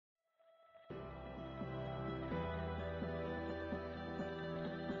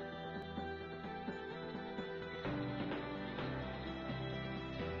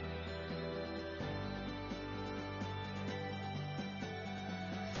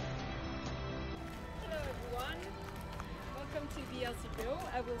the LCPO.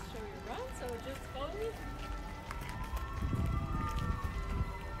 I will show you around, so just follow me.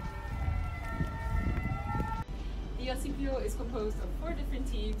 The LCPO is composed of 4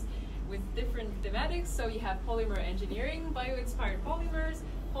 different teams with different thematics. So you have polymer engineering, bio-inspired polymers,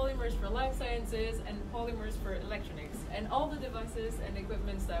 polymers for life sciences, and polymers for electronics. And all the devices and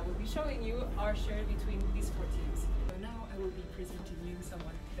equipments that I will be showing you are shared between these 4 teams. So now I will be presenting you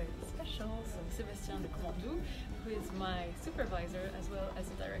someone very special, so Sébastien de Commandou, who is my supervisor as well as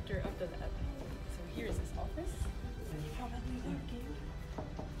the director of the lab. So here is his office. Probably working.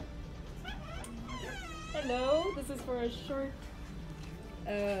 Hello, this is for a short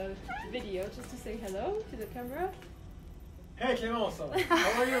video, just to say hello to the camera. Hey Clémence,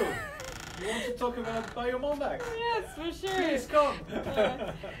 how are you? You want to talk about biomondax? Yes, for sure. Please come.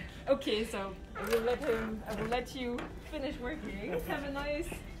 Okay, so I will let you finish working. Have a nice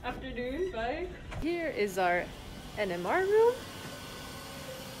afternoon. Bye. Here is our Nmr Room,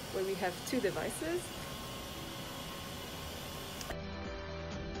 where we have 2 devices.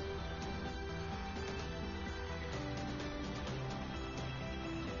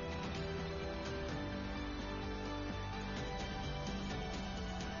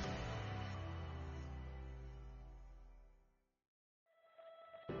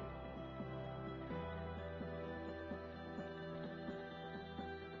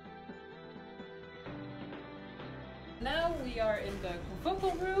 Now we are in the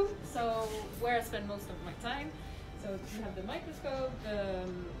confocal room, so where I spend most of my time. So you have the microscope, the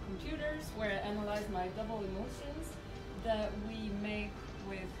computers, where I analyze my double emulsions that we make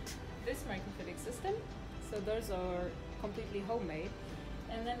with this microfluidic system. So those are completely homemade.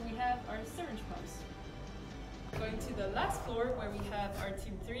 And then we have our syringe pumps. Going to the last floor where we have our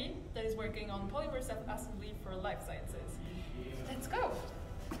team 3 that is working on polymer self-assembly for life sciences. Let's go!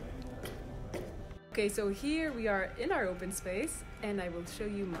 Okay, so here we are in our open space, and I will show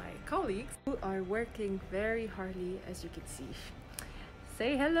you my colleagues who are working very hardly, as you can see.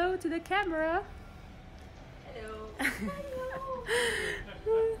 Say hello to the camera! Hello!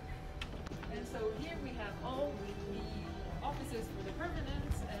 Hello! And so here we have all the offices for the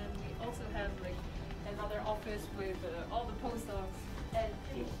permanents, and we also have like another office with all the postdocs and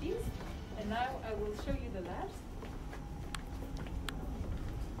PhDs. And now I will show you the labs.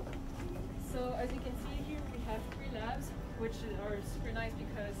 So as you can see here, we have 3 labs, which are super nice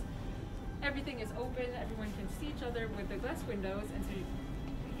because everything is open, everyone can see each other with the glass windows, and so you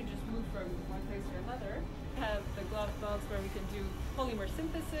can just move from one place to another. We have the glove box where we can do polymer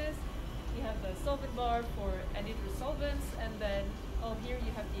synthesis. We have the solvent bar for anhydrous solvents, and then here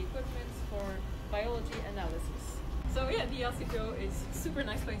you have the equipment for biology analysis. So yeah, the LCPO is a super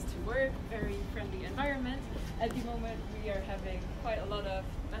nice place to work, very friendly environment. At the moment we are having quite a lot of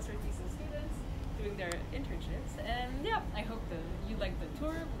master's thesis students doing their internships, and yeah, I hope you liked the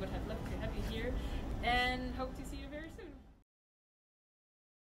tour. We would have loved to have you here and hope to see you